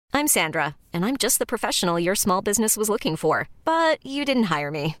I'm Sandra, and I'm just the professional your small business was looking for. But you didn't hire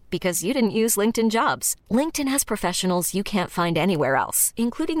me because you didn't use LinkedIn Jobs. LinkedIn has professionals you can't find anywhere else,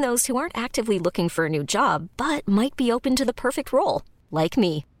 including those who aren't actively looking for a new job, but might be open to the perfect role, like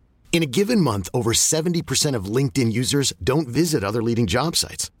me. In a given month, over 70% of LinkedIn users don't visit other leading job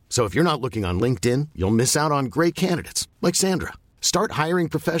sites. So if you're not looking on LinkedIn, you'll miss out on great candidates like Sandra. Start hiring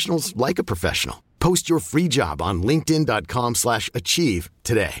professionals like a professional. Post your free job on linkedin.com/achieve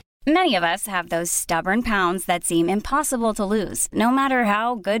today. Many of us have those stubborn pounds that seem impossible to lose, no matter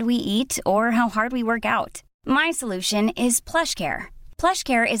how good we eat or how hard we work out. My solution is PlushCare.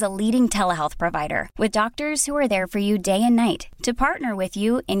 PlushCare is a leading telehealth provider with doctors who are there for you day and night to partner with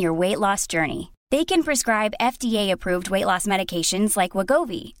you in your weight loss journey. They can prescribe FDA-approved weight loss medications like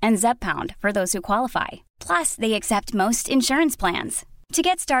Wegovy and Zepbound for those who qualify. Plus, they accept most insurance plans. To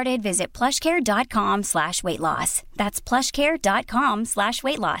get started, visit plushcare.com/weightloss. That's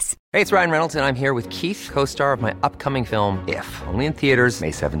plushcare.com/weightloss. Hey, it's Ryan Reynolds, and I'm here with Keith, co-star of my upcoming film, If, only in theaters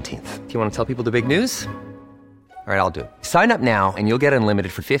May 17th. Do you want to tell people the big news? All right, I'll do it. Sign up now and you'll get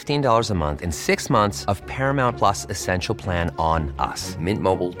unlimited for $15 a month and 6 months of Paramount Plus Essential Plan on us.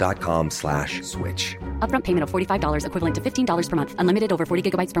 MintMobile.com/switch. Upfront payment of $45 equivalent to $15 per month. Unlimited over 40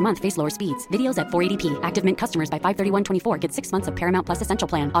 gigabytes per month. Face lower speeds. Videos at 480p. Active Mint customers by 531.24 get 6 months of Paramount Plus Essential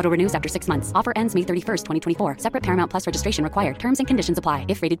Plan. Auto renews after 6 months. Offer ends May 31st, 2024. Separate Paramount Plus registration required. Terms and conditions apply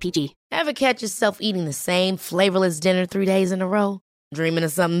if rated PG. Ever catch yourself eating the same flavorless dinner 3 days in a row? Dreaming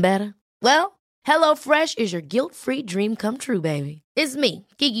of something better? Well, HelloFresh is your guilt-free dream come true, baby. It's me,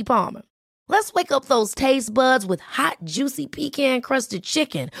 Keke Palmer. Let's wake up those taste buds with hot, juicy pecan-crusted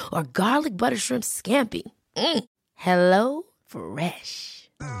chicken or garlic butter shrimp scampi. HelloFresh.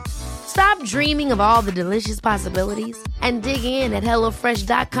 Stop dreaming of all the delicious possibilities and dig in at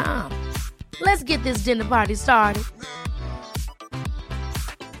HelloFresh.com. Let's get this dinner party started.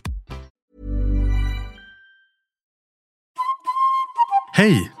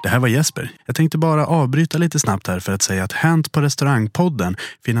 Hej, det här var Jesper. Jag tänkte bara avbryta lite snabbt här för att säga att Hänt på restaurangpodden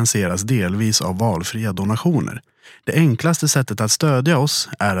finansieras delvis av valfria donationer. Det enklaste sättet att stödja oss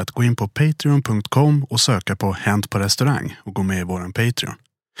är att gå in på patreon.com och söka på Hänt på restaurang och gå med i våran Patreon.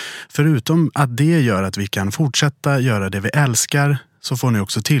 Förutom att det gör att vi kan fortsätta göra det vi älskar så får ni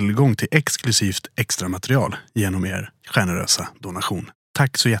också tillgång till exklusivt extra material genom er generösa donation.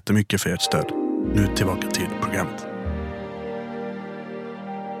 Tack så jättemycket för ert stöd. Nu tillbaka till programmet.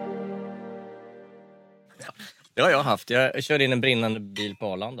 Det har jag haft. Jag körde in en brinnande bil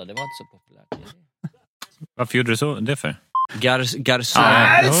på Arlanda. Det var inte så populärt. Varför gjorde du så? Det för? Garçon.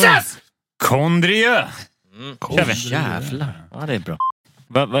 Condrieu! Jävlar. Ja, det är bra.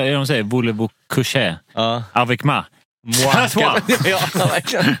 Vad är det de säger? Voulez-vous coucher? Ja. Avec moi? Ja,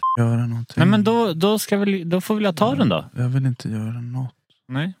 verkligen. Göra någonting. Nej, men då får vi ta den då. Jag vill inte göra något.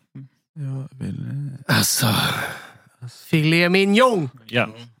 Nej. Jag vill... Alltså. Filet mignon. Ja.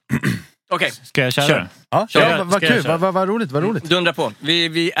 Okej. Ska jag köra? Ja, vad kul. Vad roligt. Dundra på.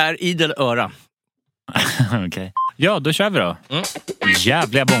 Vi är idel öra. Okej. Ja, då kör vi då.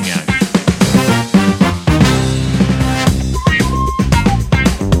 Jävliga bångar.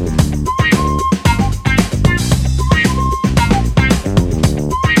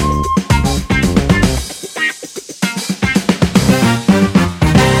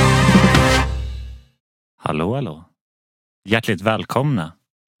 Hallå. Hjärtligt välkomna.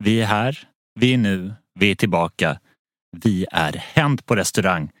 Vi är här. Vi är nu. Vi är tillbaka. Vi är Hänt på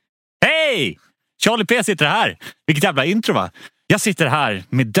restaurang. Hej! Charlie P sitter här. Vilket jävla intro, va? Jag sitter här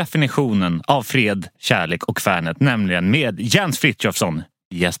med definitionen av fred, kärlek och fanet. Nämligen med Jens Frithiofsson,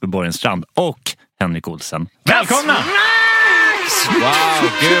 Jesper Borgenstrand och Henrik Olsen. Välkomna! Wow,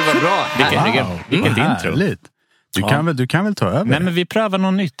 gud vad bra. Vilket intro. Du kan väl ta över? Nej, men vi prövar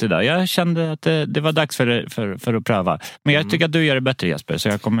något nytt idag. Jag kände att det var dags för att pröva. Men jag tycker att du gör det bättre, Jesper. Så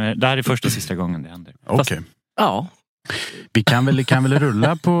det här är första och sista gången det händer. Okej. Ja. Vi kan väl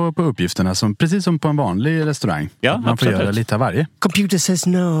rulla på uppgifterna precis som på en vanlig restaurang. Ja, man får göra lite av varje. Computer says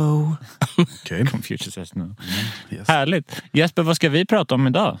no. Okay. Computer says no. Yes. Härligt. Jesper, vad ska vi prata om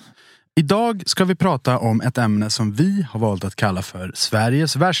idag? Idag ska vi prata om ett ämne som vi har valt att kalla för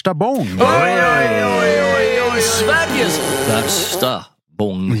Sveriges värsta bång. Sveriges värsta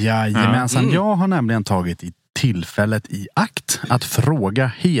bång. Jajamensan, jag har nämligen tagit tillfället i akt att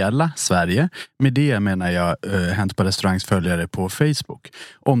fråga hela Sverige. Med det menar jag Hänt på restaurangs följare på Facebook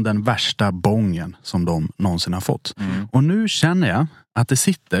om den värsta bången som de någonsin har fått. Och nu känner jag att det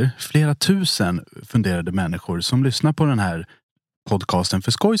sitter flera tusen funderade människor som lyssnar på den här podcasten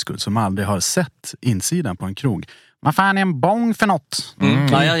för skojs skull, som aldrig har sett insidan på en krog. vad fan är en bong för något?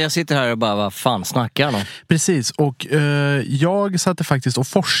 Ja, jag sitter här och bara, vad fan snackar han om? Precis, och jag satte faktiskt och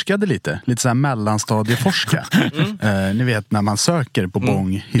forskade lite så här mellanstadieforska. Ni vet när man söker på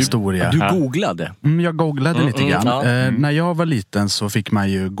bonghistoria. Du googlade? Jag googlade lite grann. När jag var liten så fick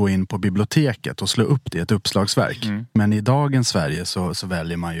man ju gå in på biblioteket och slå upp det i ett uppslagsverk. Men i dagens Sverige så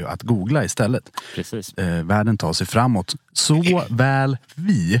väljer man ju att googla istället. Precis. Världen tar sig framåt. Så väl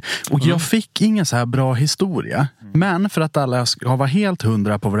vi. Och jag fick ingen så här bra historia. Men för att alla ska vara helt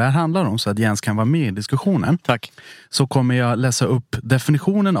 100 på vad det här handlar om så att Jens kan vara med i diskussionen. Tack. Så kommer jag läsa upp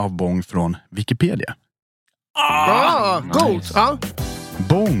definitionen av bong från Wikipedia. Coolt. Ja.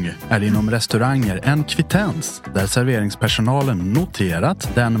 Bong är inom restauranger en kvittens där serveringspersonalen noterat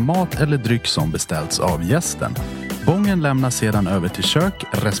den mat eller dryck som beställts av gästen. Bongen lämnas sedan över till kök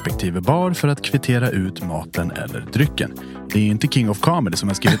respektive bar för att kvittera ut maten eller drycken. Det är inte King of Comedy som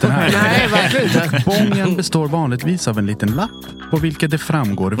har skrivit den här. Nej, verkligen inte. Bongen består vanligtvis av en liten lapp på vilket det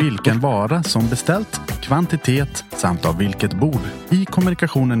framgår vilken vara som beställt, kvantitet samt av vilket bord. I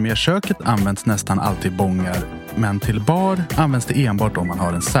kommunikationen med köket används nästan alltid bongar, men till bar används det enbart om man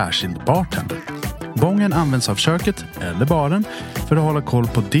har en särskild bartender. Bongen används av köket eller baren för att hålla koll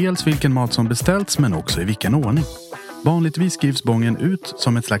på dels vilken mat som beställts men också i vilken ordning. Vanligtvis skrivs bongen ut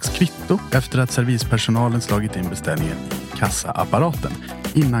som ett slags kvitto efter att servispersonalen slagit in beställningen i kassaapparaten.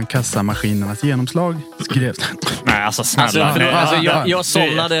 Innan kassamaskinernas genomslag skrevs... Nej, alltså snälla. Jag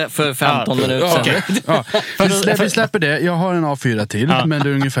somnade för 15 minuter sedan. Okay. Vi släpper det. Jag har en A4 till, men det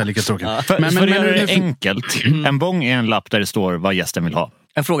är ungefär lika tråkigt. För att göra det enkelt. En bong är en lapp där det står vad gästen vill ha.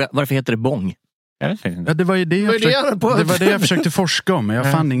 En fråga, varför heter det bong? Ja, det var ju det jag försökte forska om, men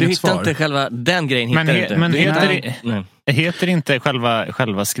jag fann inget svar. Du hittade inte själva den grejen. Men heter inte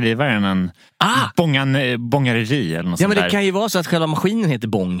själva skrivaren en bongareri eller något sånt där? Men det kan ju vara så att själva maskinen heter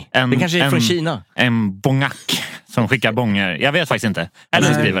bong. Det kanske är från Kina. En bongack som skickar bongar. Jag vet faktiskt inte.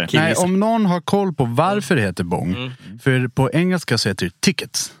 Eller skrivare. Nej, om någon har koll på varför det heter bong. För på engelska så heter det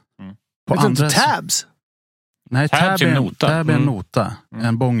tickets. På andra tabs. Nej, tab är en nota.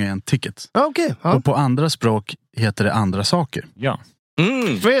 En bong är en ticket. Okay, ja. Och på andra språk heter det andra saker. Ja.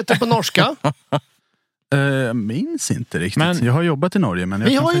 Vad heter det på norska? Minns inte riktigt. Jag har jobbat i Norge. Men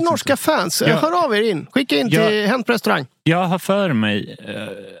vi har ju norska fans. Hör av er in. Skicka in till Hänt på restaurang. Jag har för mig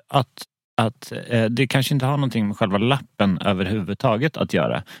att det kanske inte har någonting med själva lappen överhuvudtaget att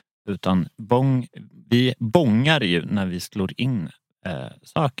göra. Utan vi bongar ju när vi slår in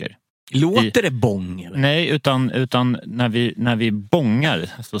saker. Låter det bong? Eller? Nej, utan när vi bongar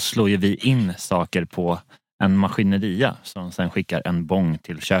så slår ju vi in saker på en maskineria som sen skickar en bong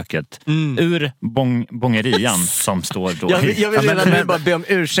till köket. Ur bongerian som står då. Jag vill redan nu bara be om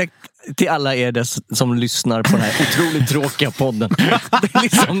ursäkt till alla er som lyssnar på den här otroligt tråkiga podden. Det är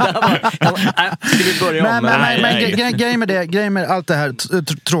liksom det här ska vi börja om? Men grejen med allt det här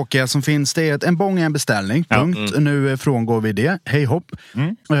tråkiga som finns, det är att en bong är en beställning. Punkt. Nu frångår vi det. Hej hopp.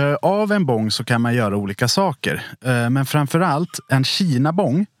 Av en bong så kan man göra olika saker. Men framförallt en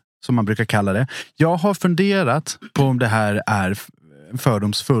Kina-bong, som man brukar kalla det. Jag har funderat på om det här är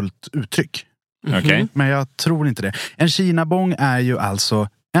fördomsfullt uttryck. Men jag tror inte det. En Kina-bong är ju alltså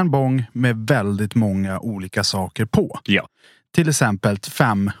en bong med väldigt många olika saker på. Ja. Till exempel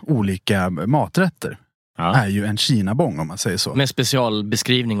 5 olika maträtter. Är ju en Kina-bong om man säger så. Med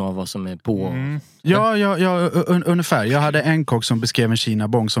specialbeskrivning av vad som är på. Ja, ungefär. Jag hade en kock som beskrev en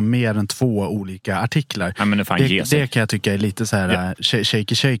Kina-bong som mer än 2 olika artiklar. Ja, men det kan jag tycka är lite så här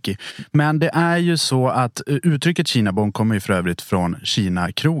shaky. Men det är ju så att uttrycket Kina-bong kommer ju för övrigt från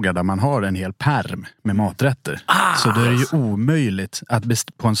Kina-krogar där man har en hel pärm med maträtter. Så det är ju omöjligt att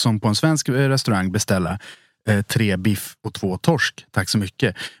på en svensk restaurang beställa 3 biff och 2 torsk. Tack så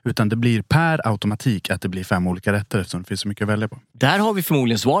mycket. Utan det blir per automatik att det blir 5 olika rätter eftersom det finns så mycket att välja på. Där har vi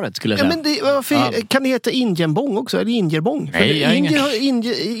förmodligen svaret skulle jag säga. Men kan det heta indienbong också? Eller indierbong? Nej,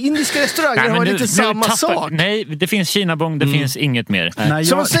 indiska restauranger har lite samma sak. Nej, det finns Kina-bong, det finns inget mer. Nej,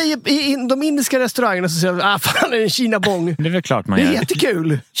 så man säger de indiska restaurangerna så säger fan är det en Kina-bong? Det är väl klart man gör. Det är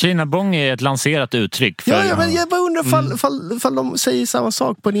jättekul. Kina-bong är ett lanserat uttryck. För, men jag bara undrar ifall de säger samma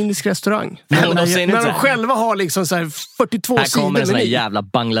sak på en indisk restaurang. När de själva har liksom så här 42 här sidor. Här kommer en sån här jävla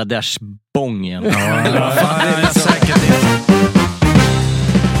Bangladesh-bong igen.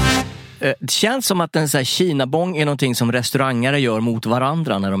 Det känns som att en sån här Kina-bong är någonting som restaurangare gör mot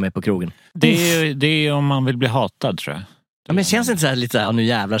varandra när de är på krogen. Det är om man vill bli hatad, tror jag. Ja, men känns det inte så här lite nu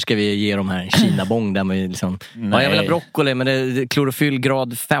jävlar ska vi ge de här Kina-bong där med liksom, jag vill ha broccoli men det är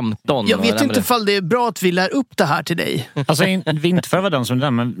klorofyllgrad 15. Jag vet inte ifall det är bra att vi lär upp det här till dig. Alltså vi inte för den som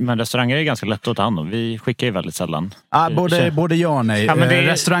den, men restauranger är ganska lätt att ta hand om. Vi skickar ju väldigt sällan. Både ja och nej.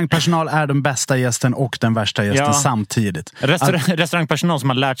 Restaurangpersonal är den bästa gästen och den värsta gästen samtidigt. Restaurangpersonal som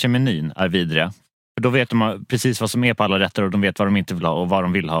har lärt sig menyn är vidriga. För då vet de precis vad som är på alla rätter och de vet vad de inte vill ha och vad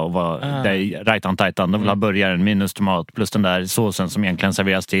de vill ha och vad det är rajtan-tajtan. De vill ha burgaren minus tomat plus den där såsen som egentligen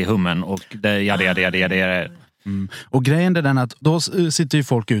serveras till hummen och det jada. Och grejen är den att då sitter ju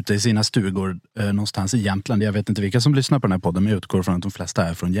folk ute i sina stugor någonstans i Jämtland. Jag vet inte vilka som lyssnar på den här podden, men jag utgår från att de flesta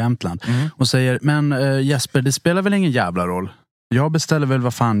är från Jämtland. Och säger, men Jesper, det spelar väl ingen jävla roll. Jag beställer väl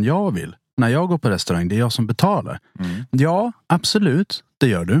vad fan jag vill. När jag går på restaurang, det är jag som betalar. Ja, absolut, det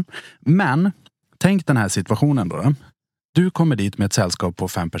gör du. Men tänk den här situationen då. Du kommer dit med ett sällskap på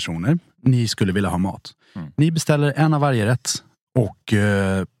 5 personer. Ni skulle vilja ha mat. Ni beställer en av varje rätt och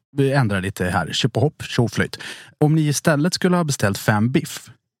ändrar lite här. Köp och hopp, tjoflöjt. Om ni istället skulle ha beställt 5 biff,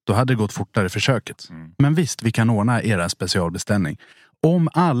 då hade det gått fortare försöket. Men visst, vi kan ordna era specialbeställning. Om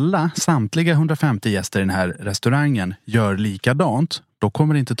samtliga 150 gäster i den här restaurangen gör likadant, då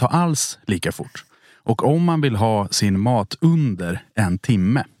kommer det inte ta alls lika fort. Och om man vill ha sin mat under 1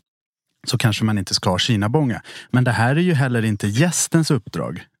 timme, så kanske man inte ska ha kinabonga. Men det här är ju heller inte gästens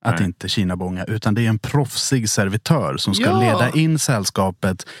uppdrag att inte kinabonga, utan det är en proffsig servitör som ska leda in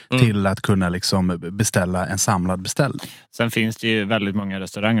sällskapet till att kunna liksom beställa en samlad beställning. Sen finns det ju väldigt många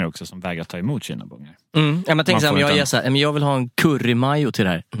restauranger också som vägrar ta emot kinabongar. Ja, men tänk så jag vill ha en curry-majo till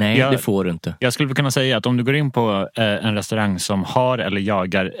det här. Nej, det får du inte. Jag skulle kunna säga att om du går in på en restaurang som har eller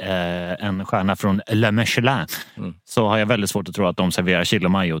jagar en stjärna från Le Michelin, så har jag väldigt svårt att tro att de serverar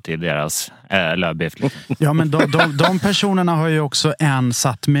chili-majo till deras lövbiff. Ja, men de personerna har ju också en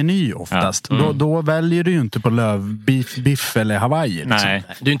satt meny oftast. Då väljer du ju inte på lövbiff eller Hawaii. Liksom. Nej,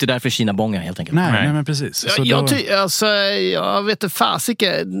 du är inte där för kinabonga helt enkelt. Nej, men precis. Så jag vet inte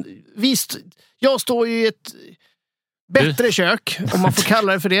fasike. Visst, jag står ju i ett bättre kök, om man får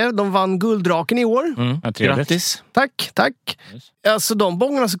kalla det för det. De vann Gulddraken i år. Grattis. Tack. Alltså de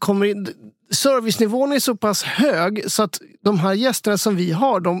bångarna som kommer in, servicenivån är så pass hög så att de här gästerna som vi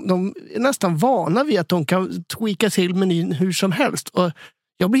har, de är nästan vana vid att de kan tweaka till menyn hur som helst. Och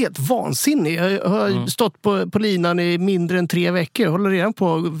jag blir helt vansinnig. Jag har stått på linan i mindre än 3 veckor. Jag håller redan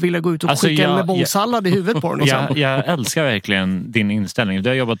på att vilja gå ut och skicka en med bångsallad i huvudet på den. Jag älskar verkligen din inställning. Du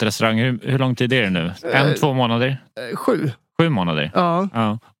har jobbat i restaurang. Hur lång tid är det nu? 1-2 månader? 7. 7 månader?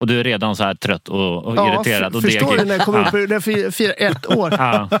 Ja. Och du är redan så här trött och irriterad och förstår du när jag kommer upp när jag firar 1 år?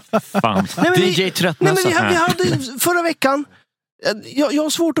 Ja, fan. DJ tröttnässa. Vi hade förra veckan. Jag har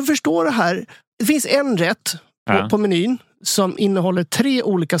svårt att förstå det här. Det finns en rätt på menyn som innehåller 3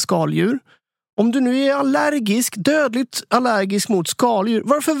 olika skaldjur. Om du nu är dödligt allergisk mot skaldjur,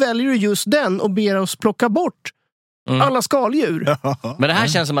 varför väljer du just den och ber oss plocka bort alla skaldjur? Men det här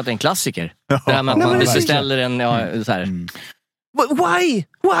känns som att det är en klassiker. Det här med att man beställer en så här.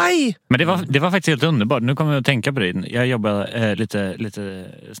 Why? Men det var faktiskt helt underbart. Nu kommer jag att tänka på det. Jag jobbar lite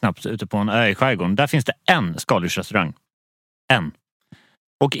snabbt ute på en ö i skärgården. Där finns det en skaldjursrestaurang. En.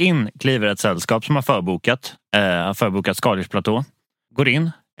 Och in kliver ett sällskap som har förbokat skaldjursplatå. Går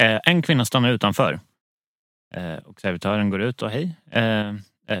in. En kvinna stannar utanför. Och servitören går ut och hej.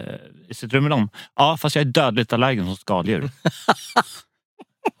 I sitt rum med dem. Ja, fast jag är dödligt allergisk mot skaldjur.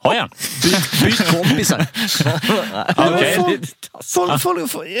 Har jag? Byt kompisar.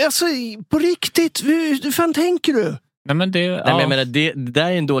 Alltså, på riktigt, hur fan tänker du? Nej, men det där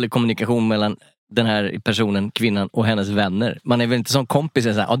är en dålig kommunikation mellan den här personen, kvinnan och hennes vänner. Man är väl inte som kompis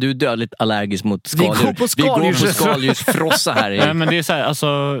så här, du är dödligt allergisk mot skaldjur. Vi går på skaldjursfrossa här. Nej, men det är så här,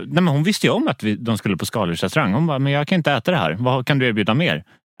 alltså, men hon visste ju om att de skulle på skaldjursrestaurang. Hon bara, men jag kan inte äta det här. Vad kan du erbjuda mer?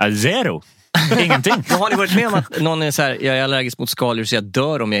 Zero. Ingenting. Har ni varit med om att någon är så här, jag är allergisk mot skaldjur så jag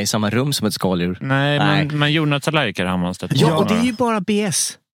dör om jag är i samma rum som ett skaldjur? Nej. Men jordnötsallergiker har man stött. Ja, och det är ju bara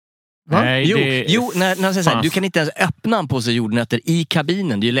BS. Nej, när säger så här, du kan inte ens öppna en påse jordnötter i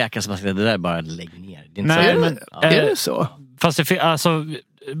kabinen. Det är ju läkare som säger det där bara lägg ner. Det är inte nej, så. Men, är det så? Fast det alltså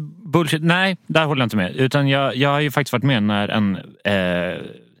bullshit. Nej, där håller jag inte med. Utan jag har ju faktiskt varit med när en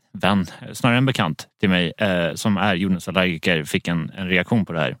vän, snarare en bekant till mig som är jordnötsallergiker fick en reaktion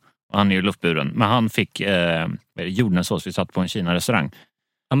på det här. Och han är ju luftburen. Men han fick jordnötssås. Vi satt på en Kina-restaurang.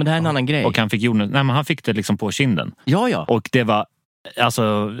 Ja, men det här är en annan grej. Och han fick han fick det liksom på kinden. Ja. Och det var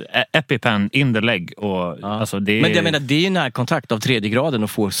alltså EpiPen in the leg och alltså det. Men jag menar, det är ju närkontakt av 3:e graden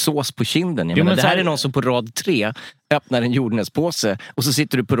och får sås på kinden. Jag menar, det här är någon som på rad 3 öppnar en jordnötspåse och så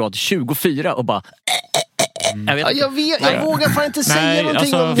sitter du på rad 24 och bara Jag vågar fan inte säga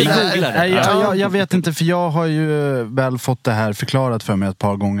någonting om det där. Jag vet inte, för jag har ju väl fått det här förklarat för mig ett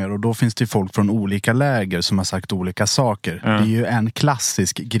par gånger, och då finns det folk från olika läger som har sagt olika saker. Det är ju en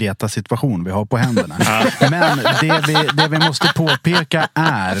klassisk Greta-situation vi har på händerna. Men det vi måste påpeka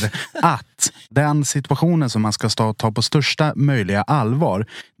är att den situationen som man ska ta på största möjliga allvar,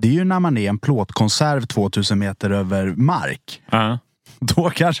 det är ju när man är en plåtkonserv 2000 meter över mark. Då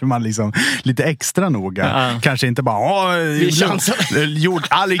kanske man liksom lite extra noga. Kanske inte bara gjort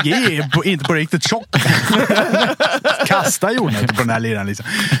allergi inte på riktigt tjock. Kasta jordnötter på den här liran liksom.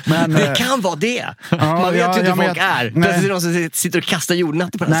 Men det kan vara det. Man vet ju inte folk är. Plötsligt är de som sitter och kastar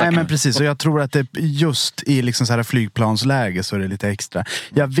jordnötter på den här. Nej, men precis. Och jag tror att det just i liksom så här flygplansläge så är det lite extra.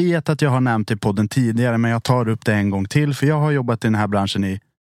 Jag vet att jag har nämnt det i podden tidigare, men jag tar upp det en gång till, för jag har jobbat i den här branschen i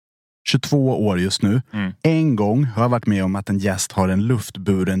 22 år just nu. En gång har jag varit med om att en gäst har en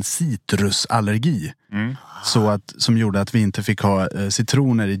luftburen citrusallergi. Som gjorde att vi inte fick ha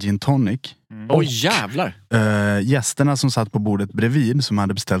citroner i gin tonic. Jävlar. Gästerna som satt på bordet bredvid, som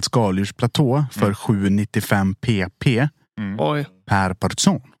hade beställt skaldjursplatå för 7,95 pp per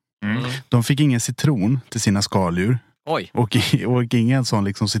person. De fick ingen citron till sina skaldjur. Och ingen sån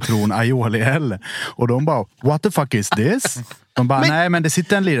liksom citron aioli heller. Och de bara, what the fuck is this? De bara, nej men det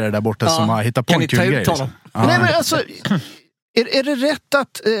sitter en lirare där borta som har hittat på en kul grej. Liksom. Nej men alltså, är det rätt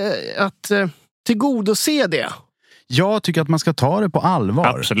att tillgodose det? Jag tycker att man ska ta det på allvar.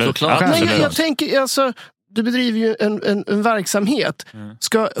 Absolut. Men jag tänker, alltså, du bedriver ju en verksamhet.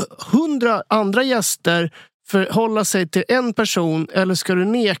 Ska 100 andra gäster förhålla sig till en person, eller ska du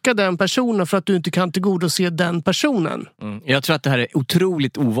neka den personen för att du inte kan tillgodose den personen? Jag tror att det här är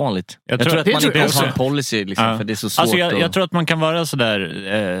otroligt ovanligt. Jag tror att man inte ens har en policy liksom, för det är så svårt. Alltså jag tror att man kan vara så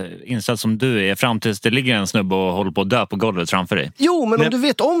där insatt som du är fram tills det ligger en snubbe och håller på att dö på golvet framför dig. Jo, men om du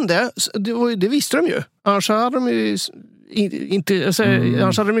vet om det visste de ju. Annars hade de ju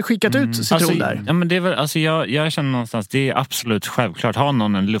annars hade de skickat ut citron där. Ja, men det är väl, alltså jag känner någonstans, det är absolut självklart. Har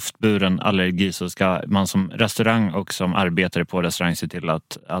någon en luftburen allergi så ska man som restaurang och som arbetare på restaurang se till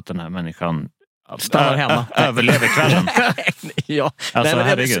att den här människan stannar hemma. Överlever kvällen.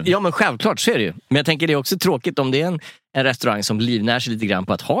 Ja, men självklart så är det ju. Men jag tänker det är också tråkigt om det är en restaurang som livnär sig lite grann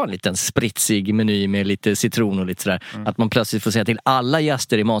på att ha en liten spritsig meny med lite citron och lite sådär. Att man plötsligt får säga till alla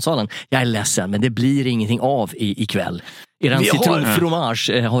gäster i matsalen, jag är ledsen men det blir ingenting av ikväll. Eran citronfromage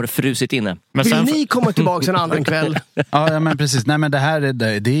har frusit inne. Men vill ni komma tillbaka en annan kväll? Ja, men precis. Nej, men det här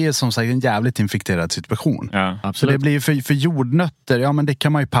det är som sagt en jävligt infekterad situation. Ja, så det blir för jordnötter, ja men det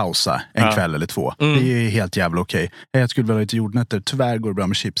kan man ju pausa en kväll eller två. Det är helt jävla okej. Jag skulle vilja ha lite jordnötter, tyvärr går det bra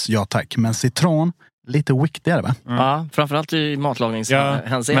med chips. Ja tack, men citron lite viktigare va? Ja, framförallt i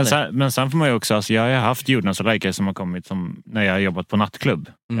matlagningshänseende. Men sen får man ju också, alltså jag har haft jordnötsallergiker som har kommit som när jag har jobbat på nattklubb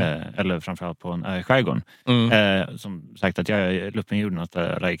eller framförallt på en skärgården. Som sagt att jag är luppen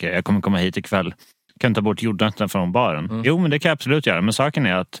jordnötsallergiker. Jag kommer komma hit ikväll. Kan ta bort jordnötterna från baren. Jo, men det kan jag absolut göra. Men saken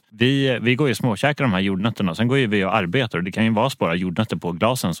är att vi går ju småkäkar de här jordnötterna. Sen går ju vi och arbetar. Och det kan ju vara spåra jordnötter på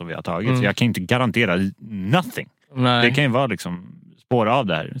glasen som vi har tagit. Så jag kan inte garantera nothing. Nej. Det kan ju vara liksom spåra av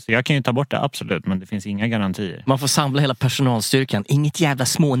det här. Så jag kan ju ta bort det absolut. Men det finns inga garantier. Man får samla hela personalstyrkan. Inget jävla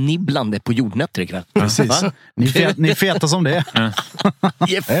smånibblande på jordnötter ikväll. Precis. Ni feta som det är.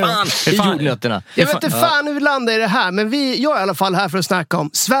 Ge fan i jordnötterna. Jag vet inte fan hur vi landar i det här. Men jag är i alla fall här för att snacka om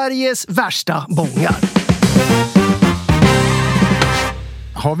Sveriges värsta bångar.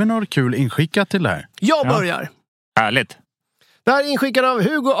 Har vi något kul inskickat till det här? Jag börjar. Härligt. Det här är inskickat av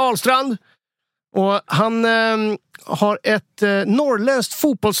Hugo Ahlstrand. Och han har ett norrländskt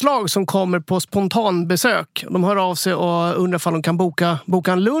fotbollslag som kommer på spontanbesök. De hör av sig och undrar om de kan boka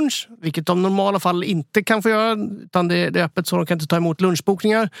en lunch. Vilket de normala fall inte kan få göra. Utan det är öppet så de kan inte ta emot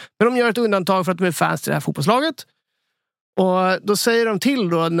lunchbokningar. Men de gör ett undantag för att de är fans till det här fotbollslaget. Och då säger de till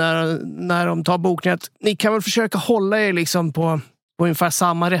då när de tar bokningen att ni kan väl försöka hålla er liksom på ungefär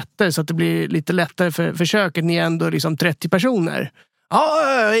samma rätter så att det blir lite lättare för köket. Ni är ändå liksom 30 personer.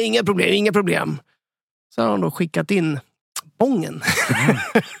 Ja, inga problem. Så har de då skickat in bången.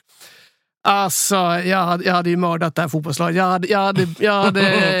 Alltså, jag hade ju mördat det här fotbollslaget. Jag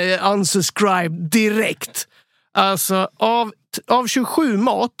hade unsubscribed direkt. Alltså, av 27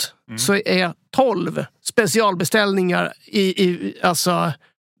 mat så är 12 specialbeställningar i alltså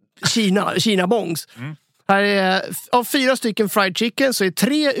Kina bongs. Här är, av 4 stycken fried chicken så är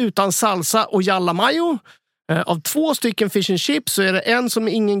 3 utan salsa och jalla mayo. Av 2 stycken fish and chips så är det en som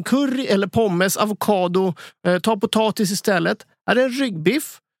är ingen curry eller pommes, avokado, ta potatis istället. Är det en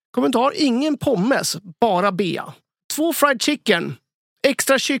ryggbiff? Kommentar, ingen pommes, bara bea. 2 fried chicken,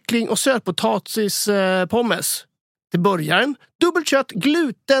 extra kyckling och sötpotatis pommes. Till början, dubbelkött,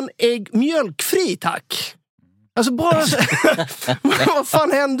 gluten, ägg, mjölkfri tack. Alltså bara... vad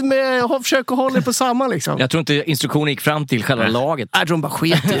fan hände med att försöka hålla det på samma liksom? Jag tror inte instruktionen gick fram till själva laget. Jag tror de bara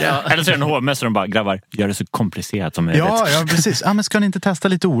skit i det. Eller så är det en hovmästare och bara, grabbar, gör det så komplicerat som möjligt. Ja, precis. Ja, men ska ni inte testa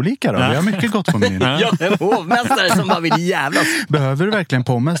lite olika då? Vi har mycket gott på menyn. Ja, en hovmästare som bara vill jävlas. Behöver du verkligen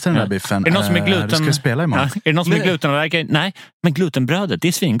pommes till den här biffen? Är det någon som är gluten? Du ska spela imorgon. Ja. Är det någon som är glutenallergiker? Nej, men glutenbrödet, det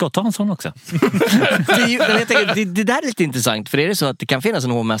är svingott. Ta en sån också. Det där är lite intressant. För är det så att det kan finnas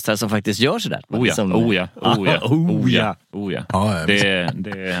en hovmästare som faktiskt gör sådär?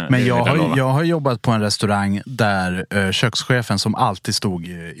 Men jag har jobbat på en restaurang där kökschefen som alltid stod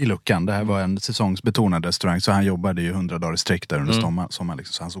i luckan. Det här var en säsongsbetonad restaurang, så han jobbade ju 100 dagar i sträck där under sommaren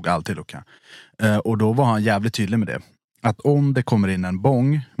liksom, så han såg alltid i luckan. Och då var han jävligt tydlig med det. Att om det kommer in en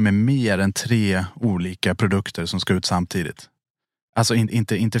bång med mer än 3 olika produkter som ska ut samtidigt. Alltså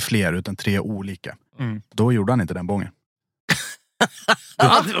inte fler utan 3 olika. Då gjorde han inte den bången.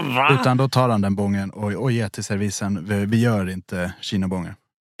 Utan då tar han den bången och ger till servisen. Vi gör inte kinabångar.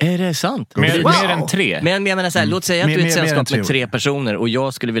 Är det sant? Mer än 3? Men jag menar så här, låt säga att du är ett sällskap med 3 personer och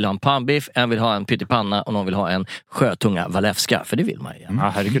jag skulle vilja ha en pannbiff, en vill ha en pyttipanna och någon vill ha en sjötunga Walewska, för det vill man ju.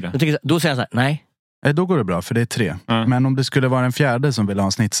 Ja, herregud. Då säger jag så här, nej. Då går det bra, för det är 3. Men om det skulle vara en 4:e som vill ha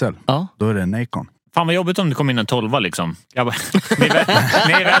en snitsel, då är det en Nacon. Fan vad jobbigt om det kom in en 12 liksom. Ni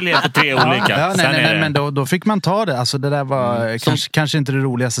väljer på 3 olika. Men då fick man ta det. Alltså det där var kanske inte det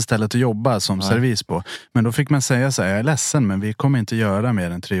roligaste stället att jobba som servis på. Men då fick man säga så här, jag är ledsen men vi kommer inte göra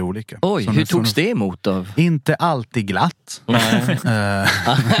mer än 3 olika. Oj, hur togs det emot då? Inte alltid glatt.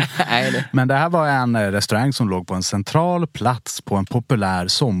 Men det här var en restaurang som låg på en central plats på en populär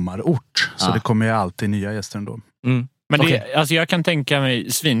sommarort. Så det kommer ju alltid nya gäster ändå. Men det, alltså jag kan tänka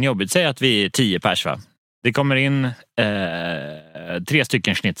mig svinjobbigt. Säg att vi är 10 pers, va? Det kommer in 3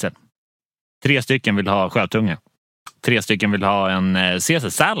 stycken schnitzel. 3 stycken vill ha sjötunga. 3 stycken vill ha en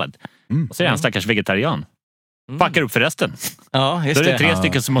caesarsallad. Och så är det en stackars vegetarian. Packar upp för resten. Ja, just då är det 3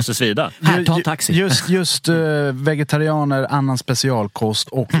 stycken som måste svida. Här, ta en taxi. Just vegetarianer, annan specialkost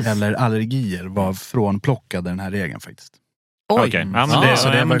och eller allergier var frånplockade den här regeln faktiskt. Okej. Ja,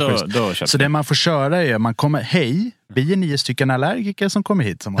 så det man får köra är, man kommer, hej, vi är 9 stycken allergiker som kommer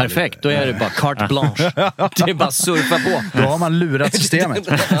hit. Som perfekt, då är det bara carte blanche. Det är bara surfa på. Då har man lurat systemet.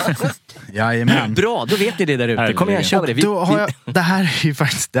 Jajamän. Bra, då vet ni det där ute. Kommer jag köra det. Det här är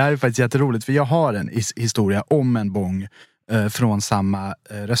faktiskt jätteroligt, för jag har en historia om en bång från samma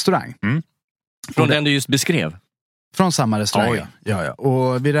restaurang. Från den du just beskrev? Från samma restaurang, ja.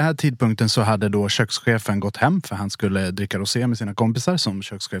 Och vid den här tidpunkten så hade då kökschefen gått hem, för han skulle dricka rosé med sina kompisar, som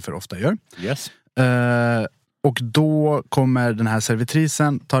kökschefer ofta gör. Yes. Och då kommer den här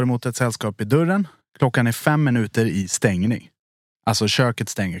servitrisen, tar emot ett sällskap i dörren. Klockan är 5 minuter i stängning. Alltså köket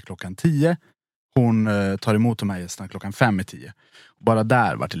stänger klockan 10. Hon tar emot de här gästerna klockan 5:10. Bara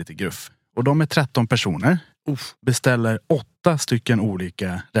där var det lite gruff. Och de är 13 personer. Beställer 8 stycken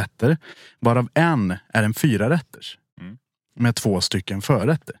olika rätter. Varav en är en 4-rätters. Med 2 stycken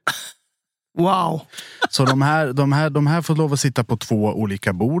förrätter. Wow. Så de här får lov att sitta på 2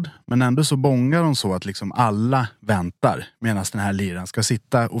 olika bord. Men ändå så bångar de så att liksom alla väntar medan den här liran ska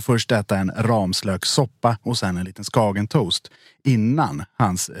sitta och först äta en ramslökssoppa och sen en liten skagentoast innan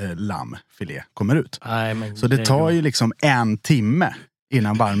hans lammfilé kommer ut. Så det tar ju liksom 1 timme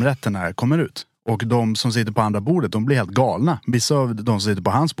innan varmrätterna kommer ut. Och de som sitter på andra bordet, de blir helt galna. Vissa av de som sitter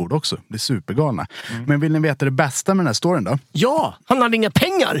på hans bord också blir supergalna. Men vill ni veta det bästa med den här storyn då? Ja, han hade inga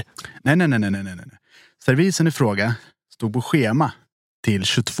pengar! Nej. Servisen i fråga stod på schema till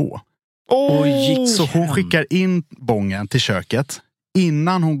 22. Så hon skickar in bången till köket.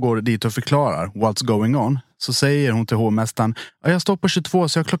 Innan hon går dit och förklarar what's going on, så säger hon till hovmästaren: jag står på 22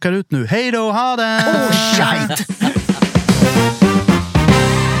 så jag klockar ut nu. Hej då, ha det! Shit!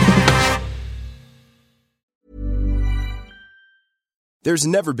 There's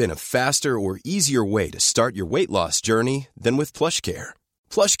never been a faster or easier way to start your weight loss journey than with PlushCare.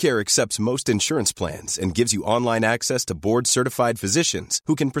 PlushCare accepts most insurance plans and gives you online access to board-certified physicians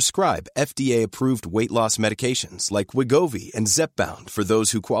who can prescribe FDA-approved weight loss medications like Wegovy and Zepbound for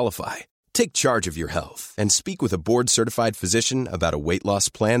those who qualify. Take charge of your health and speak with a board-certified physician about a weight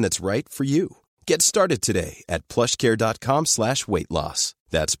loss plan that's right for you. Get started today at plushcare.com/weightloss.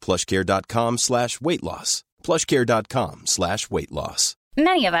 That's plushcare.com/weightloss. plushcare.com/weightloss.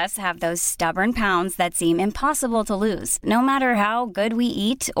 Many of us have those stubborn pounds that seem impossible to lose, no matter how good we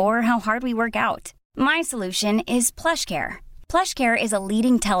eat or how hard we work out. My solution is PlushCare. PlushCare is a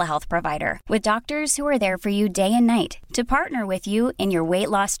leading telehealth provider with doctors who are there for you day and night to partner with you in your weight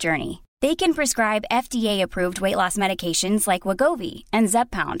loss journey. They can prescribe FDA-approved weight loss medications like Wegovy and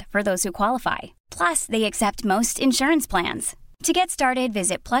Zepbound for those who qualify. Plus, they accept most insurance plans. To get started,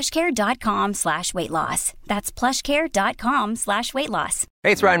 visit plushcare.com/weightloss. That's plushcare.com/weightloss.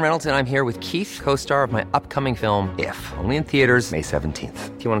 Hey, it's Ryan Reynolds, and I'm here with Keith, co-star of my upcoming film, If, only in theaters May 17th.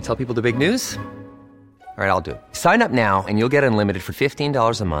 Do you want to tell people the big news? All right, I'll do it. Sign up now and you'll get unlimited for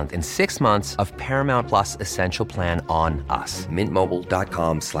 $15 a month and 6 months of Paramount Plus Essential Plan on us.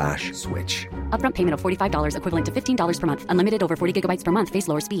 Mintmobile.com/switch. Upfront payment of $45 equivalent to $15 per month. Unlimited over 40 gigabytes per month. Face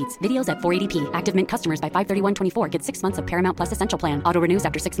lower speeds. Videos at 480p. Active Mint customers by 531.24 get 6 months of Paramount Plus Essential Plan. Auto renews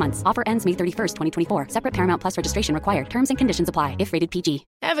after 6 months. Offer ends May 31st, 2024. Separate Paramount Plus registration required. Terms and conditions apply if rated PG.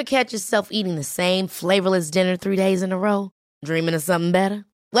 Ever catch yourself eating the same flavorless dinner 3 days in a row? Dreaming of something better?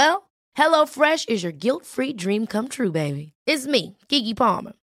 Well, HelloFresh is your guilt-free dream come true, baby. It's me, Keke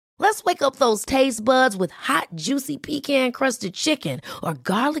Palmer. Let's wake up those taste buds with hot, juicy pecan-crusted chicken or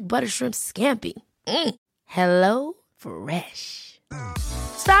garlic butter shrimp scampi. Hello Fresh.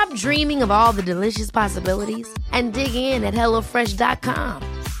 Stop dreaming of all the delicious possibilities and dig in at HelloFresh.com.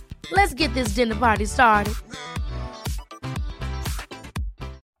 Let's get this dinner party started.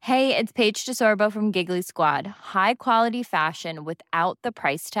 Hey, it's Paige DeSorbo from Giggly Squad. High quality fashion without the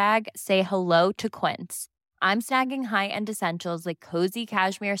price tag. Say hello to Quince. I'm snagging high-end essentials like cozy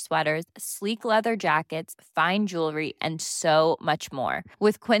cashmere sweaters, sleek leather jackets, fine jewelry, and so much more.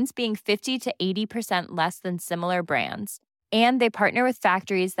 With Quince being 50 to 80% less than similar brands. And they partner with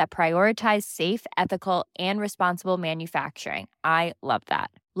factories that prioritize safe, ethical, and responsible manufacturing. I love that.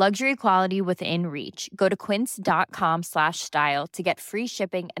 Luxury quality within reach. Go to quince.com/style to get free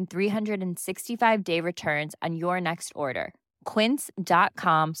shipping and 365-day returns on your next order.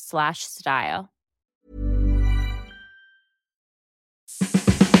 Quince.com/style.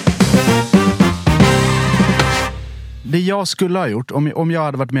 Det jag skulle ha gjort om jag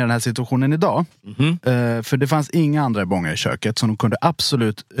hade varit med i den här situationen idag, för det fanns inga andra bångar i köket som de kunde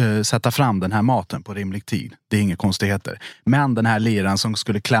absolut sätta fram den här maten på rimlig tid. Det är inga konstigheter. Men den här liran som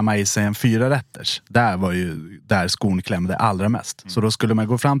skulle klämma i sig en 4-rätters, där var ju där skon klämde allra mest. Så då skulle man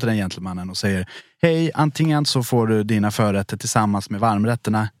gå fram till den gentlemannen och säga: hej, antingen så får du dina förrätter tillsammans med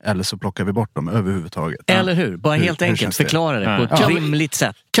varmrätterna eller så plockar vi bort dem överhuvudtaget. Eller hur? Bara helt enkelt förklara det på ett rimligt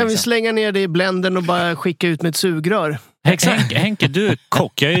sätt. Kan vi slänga ner det i blenden och bara skicka ut med ett sugrör? Henke, du är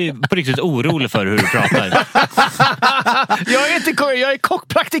kock. Jag är på riktigt orolig för hur du pratar. Jag är inte kock, jag är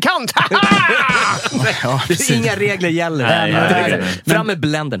kockpraktikant. Ja, inga regler gäller. Fram med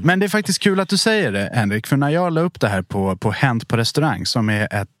blenden. Men det är faktiskt kul att du säger det, Henrik. För när jag la upp det här på Hänt på restaurang, som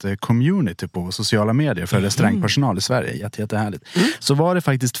är ett community på sociala medier för restaurangpersonal i Sverige, jättehärligt, så var det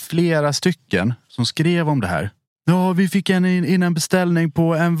faktiskt flera stycken som skrev om det här. Ja, vi fick in en beställning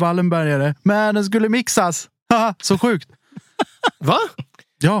på en Wallenbergare, men den skulle mixas. Haha, så sjukt. Va?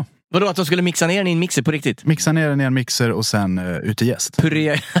 Ja. Vadå, att de skulle mixa ner den i en mixer på riktigt? Mixa ner den i en mixer och sen ut i jäst.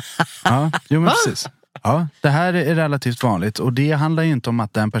 Puré. Ja, jo men precis. Ja, det här är relativt vanligt. Och det handlar ju inte om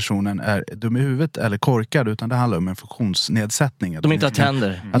att den personen är dum i huvudet eller korkad, utan det handlar om en funktionsnedsättning. De inte har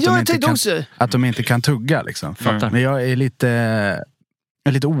tänder. Att de inte kan tugga liksom. Men jag är lite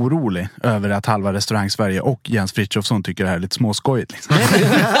orolig över att halva restaurang-Sverige och Jens Frithiofsson tycker det här är lite småskojigt. Liksom.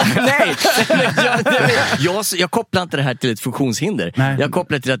 Nej, jag kopplar inte det här till ett funktionshinder. Nej. Jag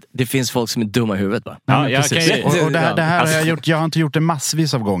kopplar till att det finns folk som är dumma i huvudet. Bara. Ja, och det här har jag gjort. Jag har inte gjort det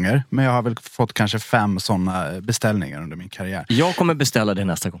massvis av gånger, men jag har väl fått kanske 5 sådana beställningar under min karriär. Jag kommer beställa det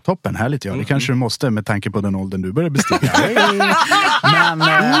nästa gång. Toppen, härligt. Ja. Det kanske du måste med tanke på den åldern du börjar bestiga.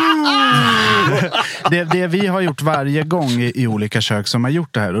 Men det vi har gjort varje gång i olika kök som har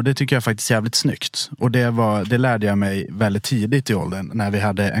gjort det här, och det tycker jag faktiskt är jävligt snyggt. Och det lärde jag mig väldigt tidigt i åldern när vi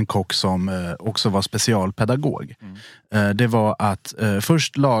hade en kock som också var specialpedagog. Det var att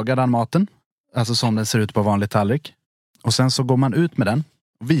först lagar han maten, alltså som den ser ut på vanlig tallrik, och sen så går man ut med den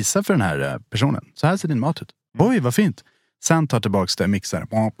och visar för den här personen: så här ser din mat ut. Oj, vad fint. Sen tar tillbaka det, mixar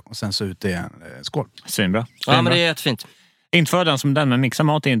och sen så ut i en skål. Svinbra. Ja, men det är jättefint. Inte för den som den, men mixa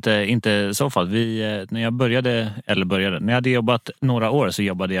mat är inte så fall. När jag hade jobbat några år så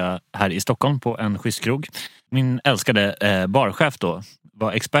jobbade jag här i Stockholm på en schysstkrog. Min älskade barchef då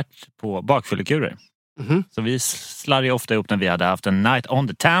var expert på bakfyllekurer. Så vi slarvade ofta ihop när vi hade haft en night on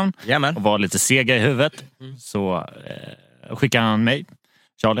the town och var lite sega i huvudet. Så skickade han mig,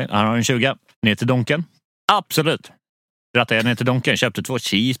 Charlie, han har en 20, ner till Donken. Absolut. Rattade jag ner till Donken, köpte 2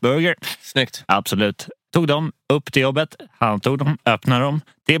 cheeseburger. Snyggt. Absolut. Tog dem upp till jobbet. Han tog dem, öppnade dem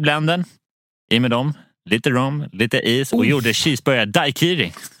till blenden. I med dem, lite rom, lite is och gjorde cheeseburger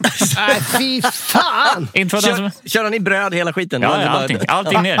daiquiri. Fy fan! Kör han i bröd hela skiten? Ja,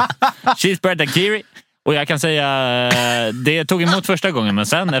 allting ner. Cheeseburger daiquiri. Och jag kan säga, det tog emot första gången, men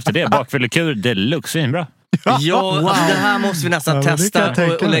sen efter det bakfyllekur deluxe, svinbra. Ja, alltså, det här måste vi nästan testa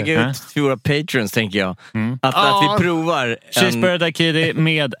och lägga ut till våra patrons, tänker jag. Att vi provar cheeseburger daiquiri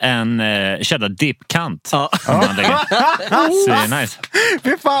med en cheddar dip-kant. Så det är nice.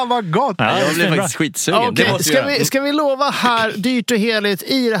 Fy fan vad gott! Jag blev faktiskt skitsugen. Okay. Ska vi lova här dyrt och heligt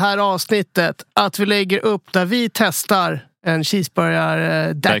i det här avsnittet att vi lägger upp där vi testar en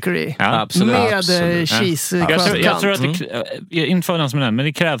cheeseburger daiquiri med cheese. Jag tror att jag inför den som den, men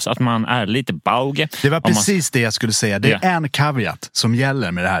det krävs att man är lite bauge. Det var precis det jag skulle säga. Det är en caveat som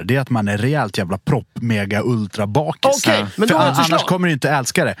gäller med det här. Det är att man är rejält jävla propp, mega ultra bakis. Men för annars kommer du inte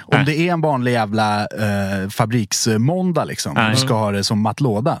älska det. Om det är en vanlig jävla fabriksmåndag liksom, du ska ha det som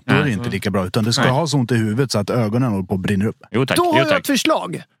matlåda, då är det inte lika bra. Utan det ska ha så ont i huvudet så att ögonen håller på att brinna upp. Då har jag ett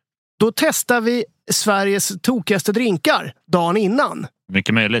förslag. Då testar vi Sveriges tokigaste drinkar dagen innan.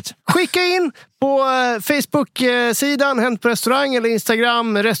 Mycket möjligt. Skicka in på Facebook-sidan Hänt på restaurang eller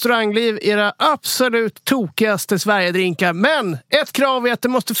Instagram Restaurangliv era absolut tokigaste Sverigedrinkar. Men ett krav är att det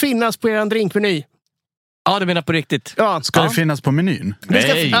måste finnas på er drinkmeny. Ja, du menar på riktigt. Ja. Ska det finnas på menyn?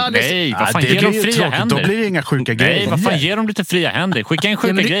 Nej, vad fan, ger dem fria händer? Då blir det inga sjuka grejer. Nej, vad fan, ger dem lite fria händer? Skicka in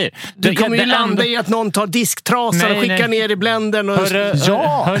sjuka grejer. Du kommer ju landa i att någon tar disktrasan och skickar ner i blendern. Och...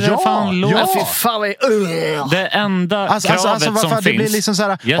 Det enda kravet som finns... Det blir liksom så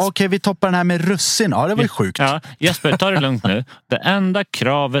här, okej, vi toppar den här med russin. Ja, det var ju sjukt. Ja, Jesper, ta det lugnt nu. Det enda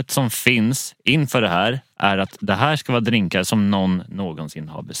kravet som finns inför det här är att det här ska vara drinkar som någon någonsin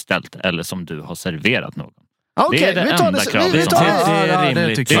har beställt eller som du har serverat någon. Det är det enda kravet.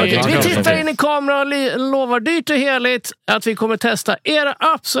 Vi tittar in i kameran och lovar dyrt och heligt att vi kommer testa era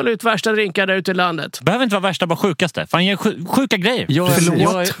absolut värsta drinkar där ute i landet. Behöver inte vara värsta, bara sjukaste. Fan, ge sjuka grejer.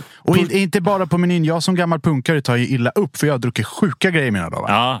 Och inte bara på menyn. Jag som gammal punkare tar ju illa upp för jag har druckit sjuka grejer mina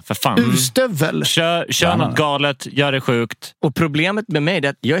dagar. Ja, för fan. Urstövel. Kör något galet, gör det sjukt. Och problemet med mig är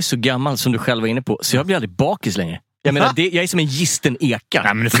att jag är så gammal som du själv var inne på, så jag blir aldrig bakis längre. Jag menar, jag är som en gisten eka.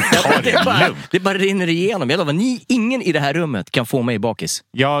 Nej, men det bara rinner igenom. Jag lovar, ingen i det här rummet kan få mig bakis.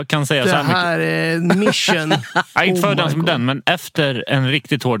 Jag kan säga så här mycket. Det här är mission. Inte för den som den, men efter en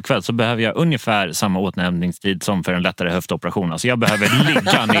riktigt hård kväll så behöver jag ungefär samma återhämtningstid som för en lättare höftoperation. Alltså jag behöver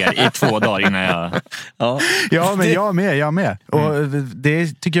ligga ner i 2 dagar innan jag... Ja, men jag med. Och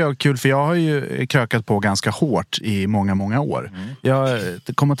det tycker jag är kul, för jag har ju krökat på ganska hårt i många år. Jag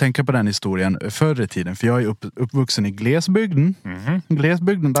kommer att tänka på den historien förr i tiden, för jag är uppvuxen i glesbygden.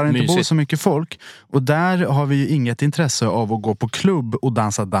 Glesbygden där det inte bor så mycket folk. Och där har vi ju inget intresse av att gå på klubb och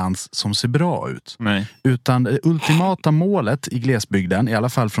dansa dans som ser bra ut. Nej. Utan det ultimata målet i glesbygden, i alla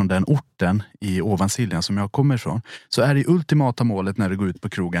fall från den orten i Ovansiljan som jag kommer ifrån, så är det ultimata målet när du går ut på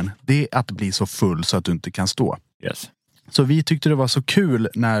krogen, det är att bli så full så att du inte kan stå. Yes. Så vi tyckte det var så kul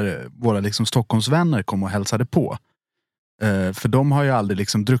när våra liksom Stockholmsvänner kom och hälsade på. För de har ju aldrig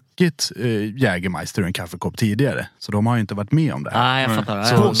liksom druckit Jägermeister och en kaffekopp tidigare. Så de har ju inte varit med om det. Nej, jag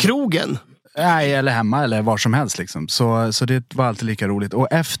fattar. På krogen? Nej, eller hemma eller var som helst liksom. Så det var alltid lika roligt. Och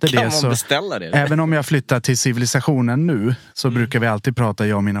efter kan det så... beställa det? Även om jag flyttar till civilisationen nu, så brukar vi alltid prata,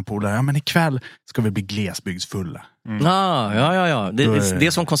 jag och mina polare, ja men ikväll ska vi bli glesbygdsfulla. Ja.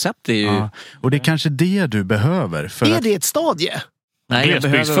 Det som koncept är ju... Ja. Och det är kanske det du behöver. För är det ett stadie? Nej, jag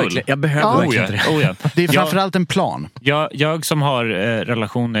behöver verkligen inte det. Det är framförallt en plan. Jag som har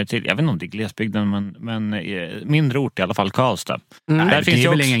relationer till, jag vet inte om det är glesbygden, men mindre ort i alla fall, Karlstad. Nej, där finns det är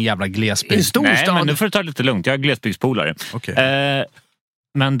väl ingen jävla glesbygd. Nej, men nu får du ta lite lugnt. Jag är glesbygdspolare. Okay.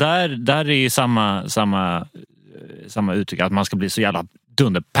 Men där är ju samma uttryck, att man ska bli så jävla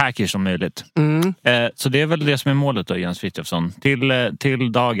dunderpackage som möjligt. Så det är väl det som är målet då, Jens Frithiofsson.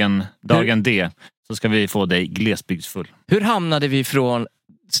 Till dagen D så ska vi få dig glesbygdsfull. Hur hamnade vi från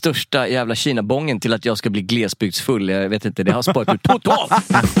största jävla Kina-bången till att jag ska bli glesbygdsfull? Jag vet inte, det har spårat ut totalt.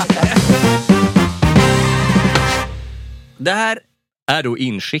 Det här är då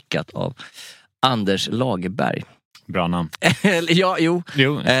inskickat av Anders Lagerberg. Bra namn. Jo.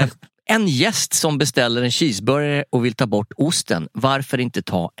 En gäst som beställer en cheeseburgare och vill ta bort osten. Varför inte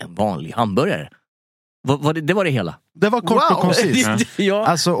ta en vanlig hamburgare? Det var det hela. Det var kort och koncist. Ja.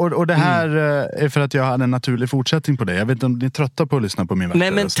 Alltså, och det här är för att jag hade en naturlig fortsättning på det. Jag vet inte om ni är trötta på att lyssna på min värld.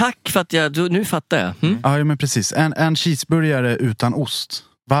 Nej, men tack för att nu fattar jag. Ja, men precis. En cheeseburgare utan ost.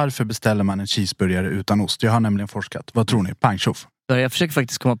 Varför beställer man en cheeseburgare utan ost? Jag har nämligen forskat. Vad tror ni? Pang tjoff. Jag försöker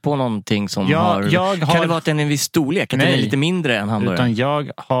faktiskt komma på någonting som kan det vara att den är en viss storlek? Att den är lite mindre än hamburgare? Utan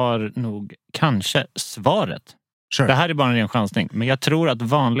jag har nog kanske svaret. Sure. Det här är bara en ren chansning. Men jag tror att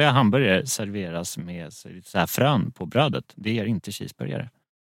vanliga hamburgare serveras med så här frön på brödet. Det är inte cheeseburgare.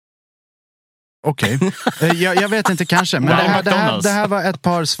 Okej. Jag vet inte kanske. Men det här var ett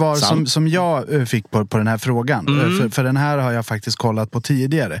par svar som jag fick på den här frågan. För den här har jag faktiskt kollat på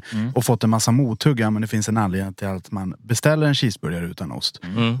tidigare. Och fått en massa mothugga. Men det finns en anledning till att man beställer en cheeseburgare utan ost.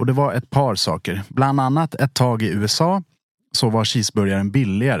 Och det var ett par saker. Bland annat ett tag i USA så var cheeseburgaren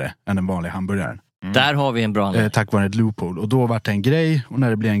billigare än den vanliga hamburgaren. Där har vi en bra anledning. Tack vare ett loophole. Och då var det en grej. Och när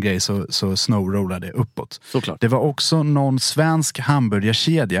det blir en grej så snowrollade det uppåt. Såklart. Det var också någon svensk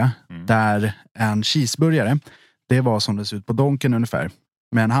hamburgerkedja. Där en cheeseburgare, det var som det ser ut på Donken ungefär.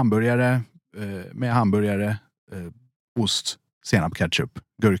 Med en hamburgare, ost, senap, ketchup,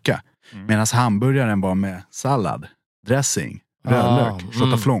 gurka. Medan hamburgaren var med sallad, dressing, rödlök,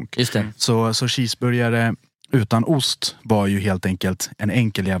 chotaflonk. Just det. Så cheeseburgare utan ost var ju helt enkelt en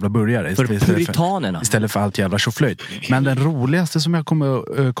enkel jävla burgare. För puritanerna. Istället för allt jävla tjoflöjt. Men den roligaste som jag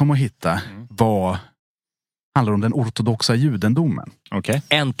kom att hitta handlar om den ortodoxa judendomen. Okay.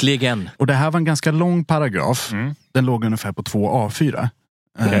 Äntligen. Och det här var en ganska lång paragraf. Den låg ungefär på 2 A4.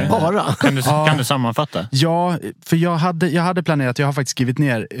 Okay. Bara? Kan du sammanfatta? Ja, för jag hade planerat, jag har faktiskt skrivit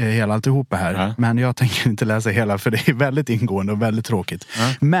ner hela alltihopa här. Ja. Men jag tänker inte läsa hela för det är väldigt ingående och väldigt tråkigt.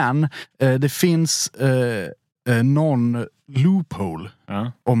 Ja. Men det finns någon loophole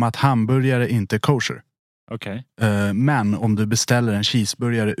om att hamburgare inte är kosher. Okay. Men om du beställer en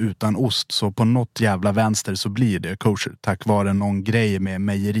cheeseburgare utan ost så på något jävla vänster så blir det kosher. Tack vare någon grej med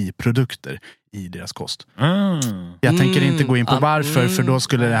mejeriprodukter i deras kost. Jag tänker inte gå in på varför för då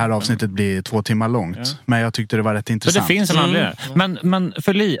skulle det här avsnittet bli 2 timmar långt. Ja. Men jag tyckte det var rätt intressant. Så det finns en anledning. Men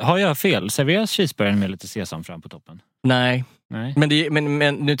för Li, har jag fel? Serveras cheeseburgaren med lite sesam fram på toppen? Nej.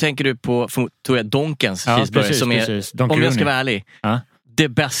 Men nu tänker du på tror jag Donkens cheeseburgare som är, om jag ska vara ärlig, det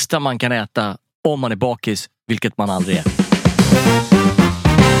bästa man kan äta om man är bakis, vilket man aldrig är.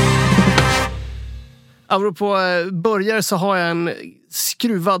 Apropå burgare så har jag en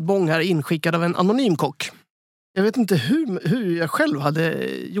skruvad bång här inskickad av en anonym kock. Jag vet inte hur jag själv hade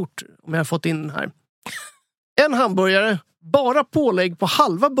gjort om jag hade fått in den här. En hamburgare, bara pålägg på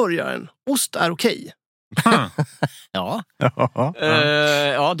halva burgaren. Ost är okej. Ja.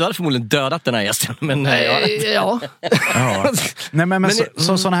 Du hade förmodligen dödat den här gästen. Men, ja. Nej, men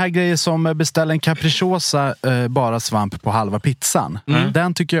sådana här grejer som beställa en capricciosa bara svamp på halva pizzan.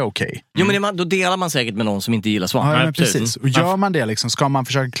 Den tycker jag är okej. Jo, men då delar man säkert med någon som inte gillar svamp. Ja, men precis. Och gör man det liksom, ska man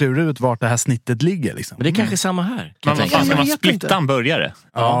försöka klura ut vart det här snittet ligger liksom. Men det är kanske samma här. Ska man splitta en burgare?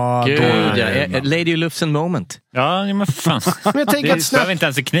 Ja, Lady Lufsen moment. Ja, men fan. Men jag tänker att behöver inte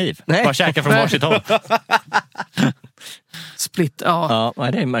ens en kniv. Bara käka från varsitt håll. Split, ja.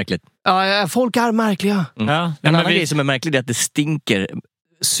 Ja, det är märkligt. Ja, folk är märkliga. En annan grej som är märklig är att det stinker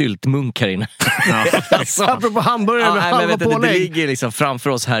syltmunk här inne. Apropå hamburgare med halva pålägg. Det ligger liksom framför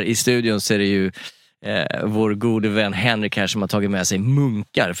oss här i studion så är det ju vår gode vän Henrik här som har tagit med sig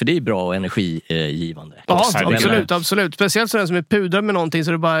munkar. För det är bra och energigivande. Ja, absolut. Speciellt sådana som är pudrad med någonting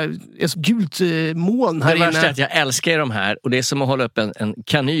så det bara är så gult moln här inne. Det värsta är att jag älskar de här. Och det är som att hålla upp en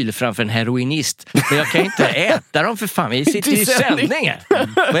kanyl framför en heroinist. Men jag kan inte äta dem för fan. Vi sitter i sändningen.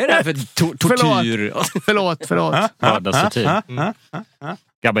 Vad är det här för tortyr? Förlåt. Vardagstortyr.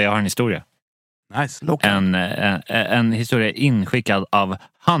 Gabba, jag har en historia. Nice. En historia inskickad av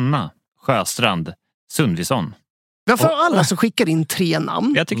Hanna Sjöstrand Sundvisson. Varför har alla som skickar in 3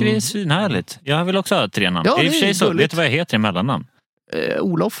 namn? Jag tycker det är svinhärligt. Jag vill också ha 3 namn. Ja, i och för sig så, vet du vad jag heter i mellannamn?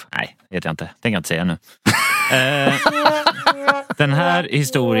 Olof? Nej, det vet jag inte. Tänker jag inte säga nu. Den här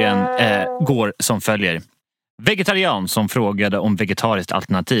historien går som följer. Vegetarian som frågade om vegetariskt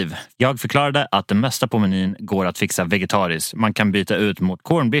alternativ. Jag förklarade att det mesta på menyn går att fixa vegetariskt. Man kan byta ut mot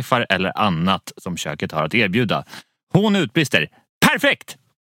kornbiffar eller annat som köket har att erbjuda. Hon utbrister. Perfekt!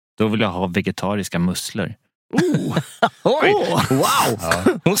 Då vill jag ha vegetariska musslor. Oj, wow! Ja.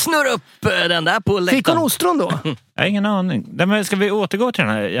 Hon snurrar upp den där på läktaren. Fick hon ostron då? Jag har ingen aning. Men ska vi återgå till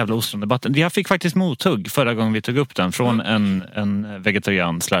den här jävla ostrondebatten? Jag fick faktiskt mothugg förra gången vi tog upp den från en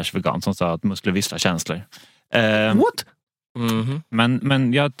vegetarian / vegan som sa att muskler visslar känslor. What?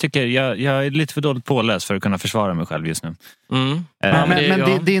 Men jag tycker jag är lite för dåligt påläst för att kunna försvara mig själv just nu.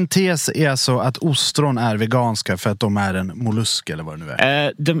 Men din tes är så att ostron är veganska för att de är en mollusk eller vad det nu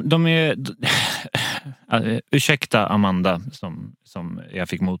är? De är... ursäkta Amanda som jag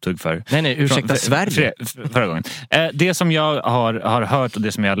fick mothugg för. Nej, ursäkta Sverige. Förra gången. Det som jag har hört och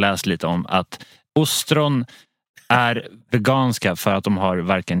det som jag har läst lite om att ostron är veganska för att de har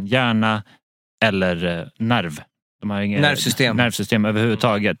varken hjärna eller nerv. De har inget nervsystem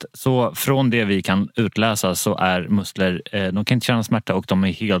överhuvudtaget. Så från det vi kan utläsa så är muskler, de kan inte känna smärta och de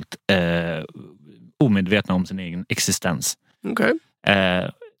är helt omedvetna om sin egen existens. Okay.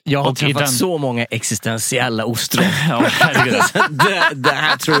 Jag har Och träffat så många existentiella ostron. Ja, herregud. det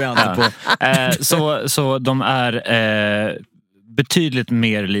här tror jag inte på. Så de är betydligt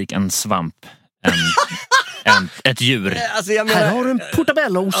mer lik en svamp än ett djur. Alltså, jag menar, här har du en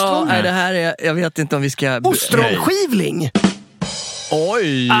portabello-ostron. Ja, nej, det här är, jag vet inte om vi ska... Ostronskivling!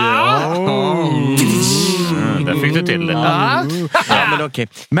 Oj! Där fick du till det. Ja, men okej.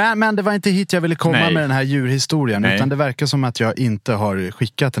 Men det var inte hit jag ville komma Nej. med den här djurhistorien. Nej. Utan det verkar som att jag inte har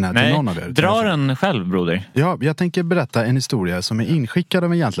skickat den här till någon av er. Dra den själv, broder. Ja, jag tänker berätta en historia som är inskickad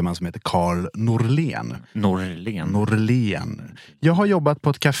av en gentleman som heter Carl Norlén. Norlén. Jag har jobbat på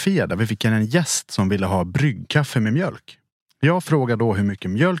ett café där vi fick en gäst som ville ha bryggkaffe med mjölk. Jag frågar då hur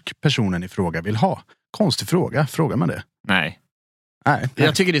mycket mjölk personen i fråga vill ha. Konstig fråga, frågar man det? Nej. Nej.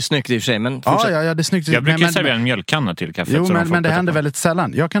 Jag tycker det är snyggt i och för sig, men ja, det är snyggt. Jag brukar servera en mjölkkanna till kaffe. Jo, men det händer väldigt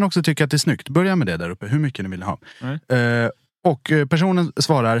sällan. Jag kan också tycka att det är snyggt. Börja med det där uppe, hur mycket ni vill ha. Och personen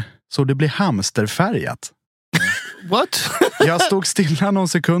svarar, så det blir hamsterfärgat. What? Jag stod stilla någon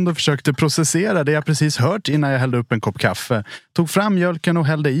sekund och försökte processera det jag precis hört innan jag hällde upp en kopp kaffe. Tog fram mjölken och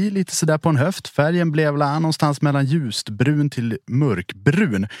hällde i lite sådär på en höft. Färgen blev någonstans mellan ljusbrun till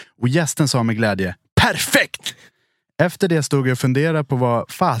mörkbrun. Och gästen sa med glädje, perfekt! Efter det stod jag och funderade på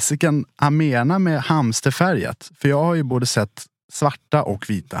vad fasiken han menar med hamsterfärgat. För jag har ju både sett svarta och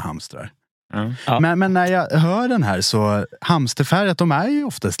vita hamstrar. Ja. Men när jag hör den här så hamsterfärgat, de är ju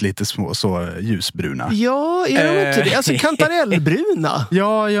oftast lite små så ljusbruna. Ja, är de inte det? Alltså kantarellbruna.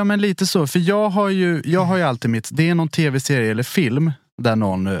 Ja, men lite så. För jag har ju alltid det är någon tv-serie eller film där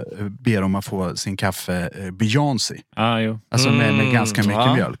någon ber om att få sin kaffe Beyoncé. Alltså med ganska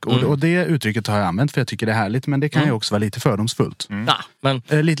mycket mjölk. Och det uttrycket har jag använt för jag tycker det är härligt. Men det kan ju också vara lite fördomsfullt.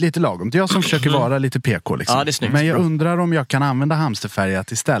 Lite lagom. Det är jag som försöker vara lite PK liksom. Ja, det är snyggt. Men jag undrar om jag kan använda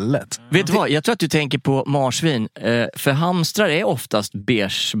hamsterfärgat istället. Vet du vad? Jag tror att du tänker på marsvin. För hamstrar är oftast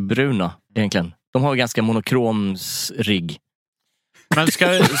beigebruna egentligen. De har ganska monokromsrigg. Men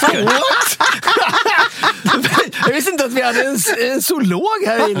ska Jag visste inte att vi hade en zoolog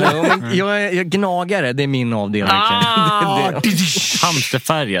här inne. Jag gnagare, det är min avdelning.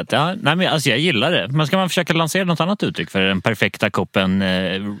 Hamsterfärgat. Ja, nej, men alltså jag gillar det. Men ska man försöka lansera något annat uttryck för den perfekta koppen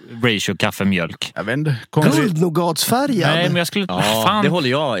ratio kaffemjölk? Jag vet inte. Guldnogatsfärgad. Nej, men jag skulle... Det håller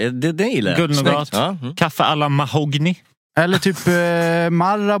jag. Det gillar jag. Guldnogat. Kaffe alla mahogny. Eller typ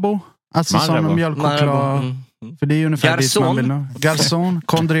Marabou. Alltså som mjölkchoklad. För det är ju ungefär dit man vill nå. Garçon,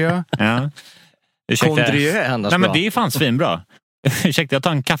 Condrieu. Ja. Condrieu är annars. Nej, men det är fan svinbra. Ursäkta, jag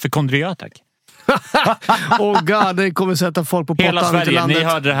tar en kaffe Condrieu, tack. God, det kommer sätta folk på pottan. Hela Sverige, ni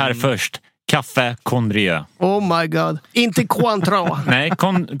hörde det här först. Kaffe Condrieu. Oh my god. Inte Cointreau. Nej,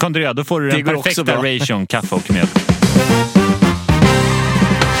 Condrieu, då får du den perfekta ration kaffe och mjölk.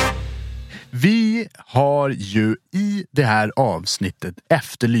 Vi har ju i det här avsnittet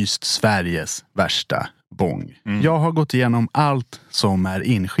efterlyst Sveriges värsta bång. Jag har gått igenom allt som är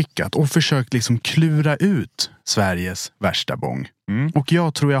inskickat och försökt liksom klura ut Sveriges värsta bång. Och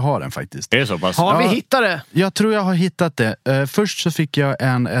jag tror jag har den faktiskt. Det är så pass. Har vi hittat det? Jag tror jag har hittat det. Först så fick jag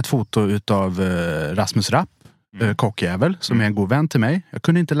ett foto utav Rasmus Rapp, kockjävel, som är en god vän till mig. Jag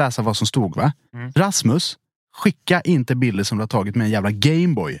kunde inte läsa vad som stod, va? Rasmus, skicka inte bilder som du har tagit med en jävla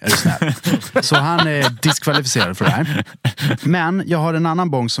Gameboy, är det snäll. Så han är diskvalificerad för det här. Men jag har en annan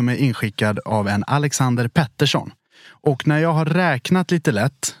bång som är inskickad av en Alexander Pettersson. Och när jag har räknat lite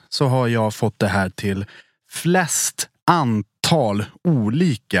lätt så har jag fått det här till flest antal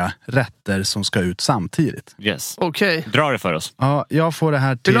olika rätter som ska ut samtidigt. Yes. Okej. Dra det för oss. Ja, jag får det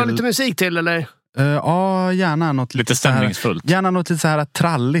här till... Vill du ha lite musik till, eller? Ja, gärna något lite stämningsfullt. Gärna något lite så här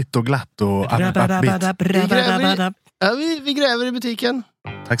tralligt och glatt och upbeat. Vi gräver i butiken.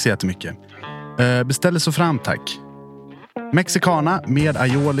 Tack så jättemycket. Beställer så fram, tack. Mexicana med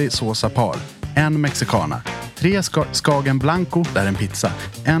aioli sås par. En mexicana. 3 Skagen Blanco, där är en pizza.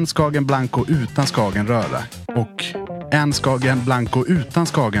 1 Skagen Blanco utan skagenröra. Och 1 Skagen Blanco utan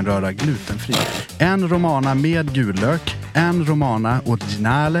skagenröra, glutenfri. 1 romana med gullök. 1 romana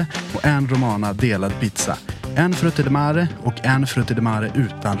originale och 1 romana delad pizza. 1 frutti di mare och 1 frutti di mare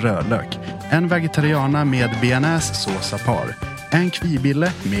utan rödlök. 1 vegetariana med bearnaisesås par. 1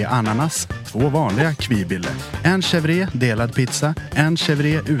 kvibille med ananas, 2 vanliga kvibille. 1 chèvre delad pizza, 1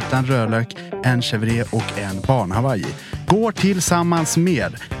 chèvre utan rödlök, 1 chèvre och 1 barnhawaii. Går tillsammans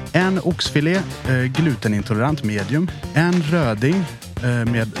med 1 oxfilé, glutenintolerant medium, 1 röding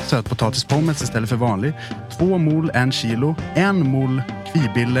med sötpotatispommes istället för vanlig, 2 mol 1 kilo, 1 mol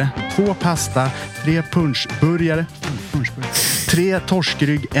kvibille, 2 pasta, 3 punschburgare, 3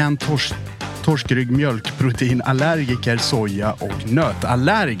 torskrygg, 1 torskrygg, mjölkproteinallergiker, soja och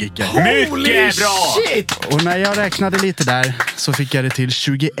nötallergiker. Mycket bra! Shit! Och när jag räknade lite där så fick jag det till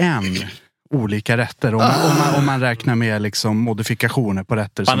 21 olika rätter. Om man räknar med liksom modifikationer på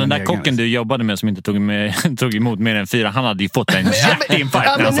rätter. Fan, den där kocken du jobbade med som inte tog emot mer än 4, han hade ju fått en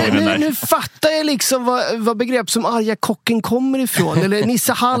hjärtinfarkt när han såg den där. Nu fattar jag liksom vad begrepp som arga kocken kommer ifrån. Eller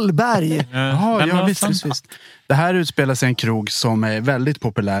Nisse Hallberg. Ja, visst. Det här utspelar sig en krog som är väldigt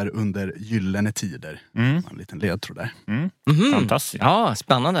populär under gyllene tider. En liten ledtråd där. Fantastiskt. Ja,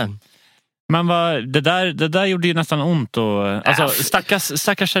 spännande. Men det där gjorde ju nästan ont. Och, alltså,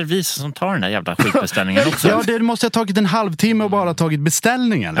 stackars servis som tar den där jävla skitbeställningen också. Ja, det måste ha tagit en halvtimme och bara tagit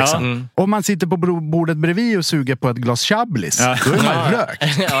beställningen. Liksom. Om man sitter på bordet bredvid och suger på ett glas Chablis, då är man rökt.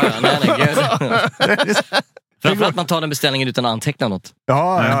 Nej, framförallt att man tar den beställningen utan att anteckna något.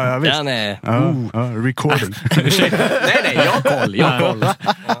 Ja, visst. Den är... Recording. nej, jag har koll.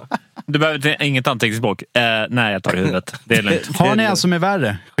 Du behöver inget anteckningsbok. Nej, jag tar det i huvudet. Det är lugnt. Har ni en som är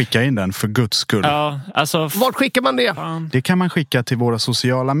värre? Skicka in den för Guds skull. Ja, alltså... Vart skickar man det? Det kan man skicka till våra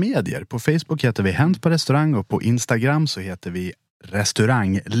sociala medier. På Facebook heter vi Hänt på restaurang och på Instagram så heter vi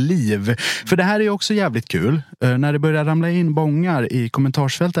Restaurangliv. För det här är ju också jävligt kul. När det börjar ramla in bångar i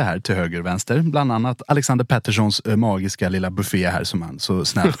kommentarsfältet här till höger och vänster. Bland annat Alexander Petterssons magiska lilla buffé här som han så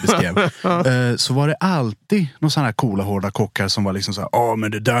snällt beskrev. Så var det alltid några sådana här coola hårda kockar som var liksom så här: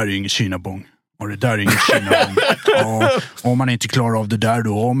 men det där är ju ingen kinabong. Och det där är ingen kinabong. Om man inte klarar av det där,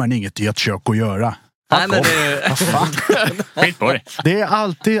 då har man inget i ett kök att göra. Nej, men det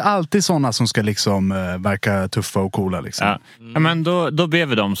är alltid sådana som ska liksom verka tuffa och coola liksom. Ja, men då ber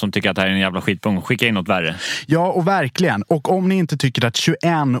vi dem som tycker att det här är en jävla skitbong skicka in något värre. Ja, och verkligen. Och om ni inte tycker att 21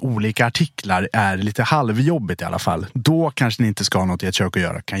 olika artiklar är lite halvjobbigt i alla fall, då kanske ni inte ska ha något i ett kök att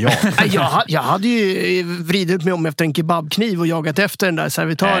göra, kan jag. Jag hade ju vridit mig om efter en kebabkniv och jagat efter den där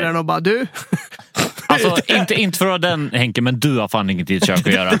servitören och bara, du... Alltså, inte för att den, Henke, men du har fan inget i ett kök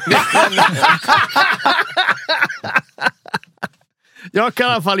att göra. Jag kan i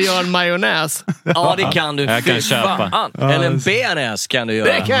alla fall göra en majonnäs. Ja, det kan du. Jag kan köpa. Eller en bearnaise kan du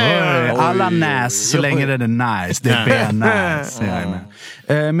göra. Det kan jag göra. Alla näs, så länge det är nice. Det är bearnaise.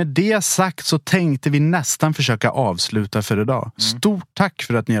 Med det sagt så tänkte vi nästan försöka avsluta för idag. Stort tack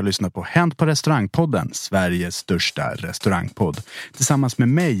för att ni har lyssnat på Hänt på restaurangpodden, Sveriges största restaurangpodd. Tillsammans med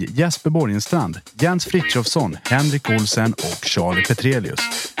mig, Jesper Borgenstrand, Jens Frithiofsson, Henrik Olsen och Charlie Petrelius.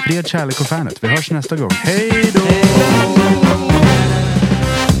 Fred, kärlek och fanet. Vi hörs nästa gång. Hej då!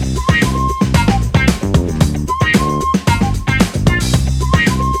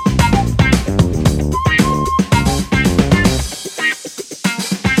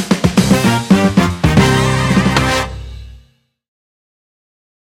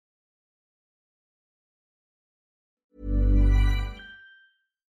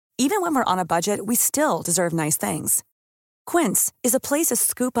 Even when we're on a budget, we still deserve nice things. Quince is a place to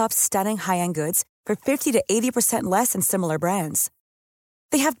scoop up stunning high-end goods for 50 to 80% less than similar brands.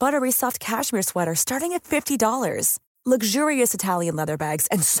 They have buttery soft cashmere sweaters starting at $50, luxurious Italian leather bags,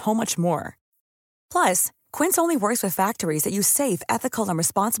 and so much more. Plus, Quince only works with factories that use safe, ethical, and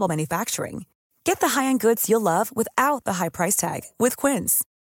responsible manufacturing. Get the high-end goods you'll love without the high price tag with Quince.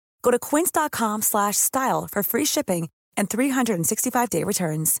 Go to quince.com/style for free shipping and 365-day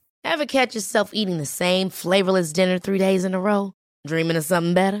returns. Ever catch yourself eating the same flavorless dinner 3 days in a row? Dreaming of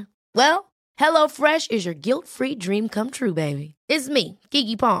something better? Well, HelloFresh is your guilt-free dream come true, baby. It's me,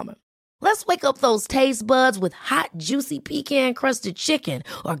 Keke Palmer. Let's wake up those taste buds with hot, juicy pecan-crusted chicken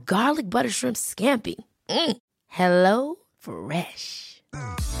or garlic butter shrimp scampi. Hello Fresh.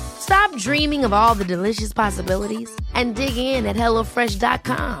 Stop dreaming of all the delicious possibilities and dig in at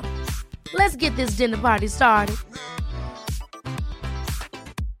HelloFresh.com. Let's get this dinner party started.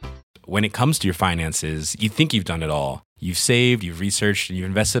 When it comes to your finances, you think you've done it all. You've saved, you've researched, and you've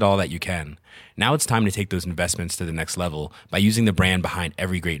invested all that you can. Now it's time to take those investments to the next level by using the brand behind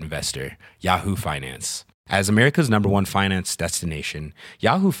every great investor, Yahoo Finance. As America's #1 finance destination,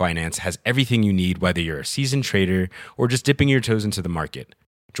 Yahoo Finance has everything you need, whether you're a seasoned trader or just dipping your toes into the market.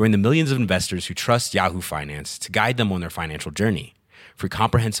 Join the millions of investors who trust Yahoo Finance to guide them on their financial journey. For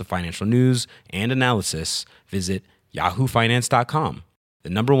comprehensive financial news and analysis, visit yahoofinance.com. The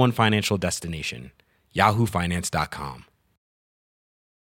 #1 financial destination, yahoofinance.com.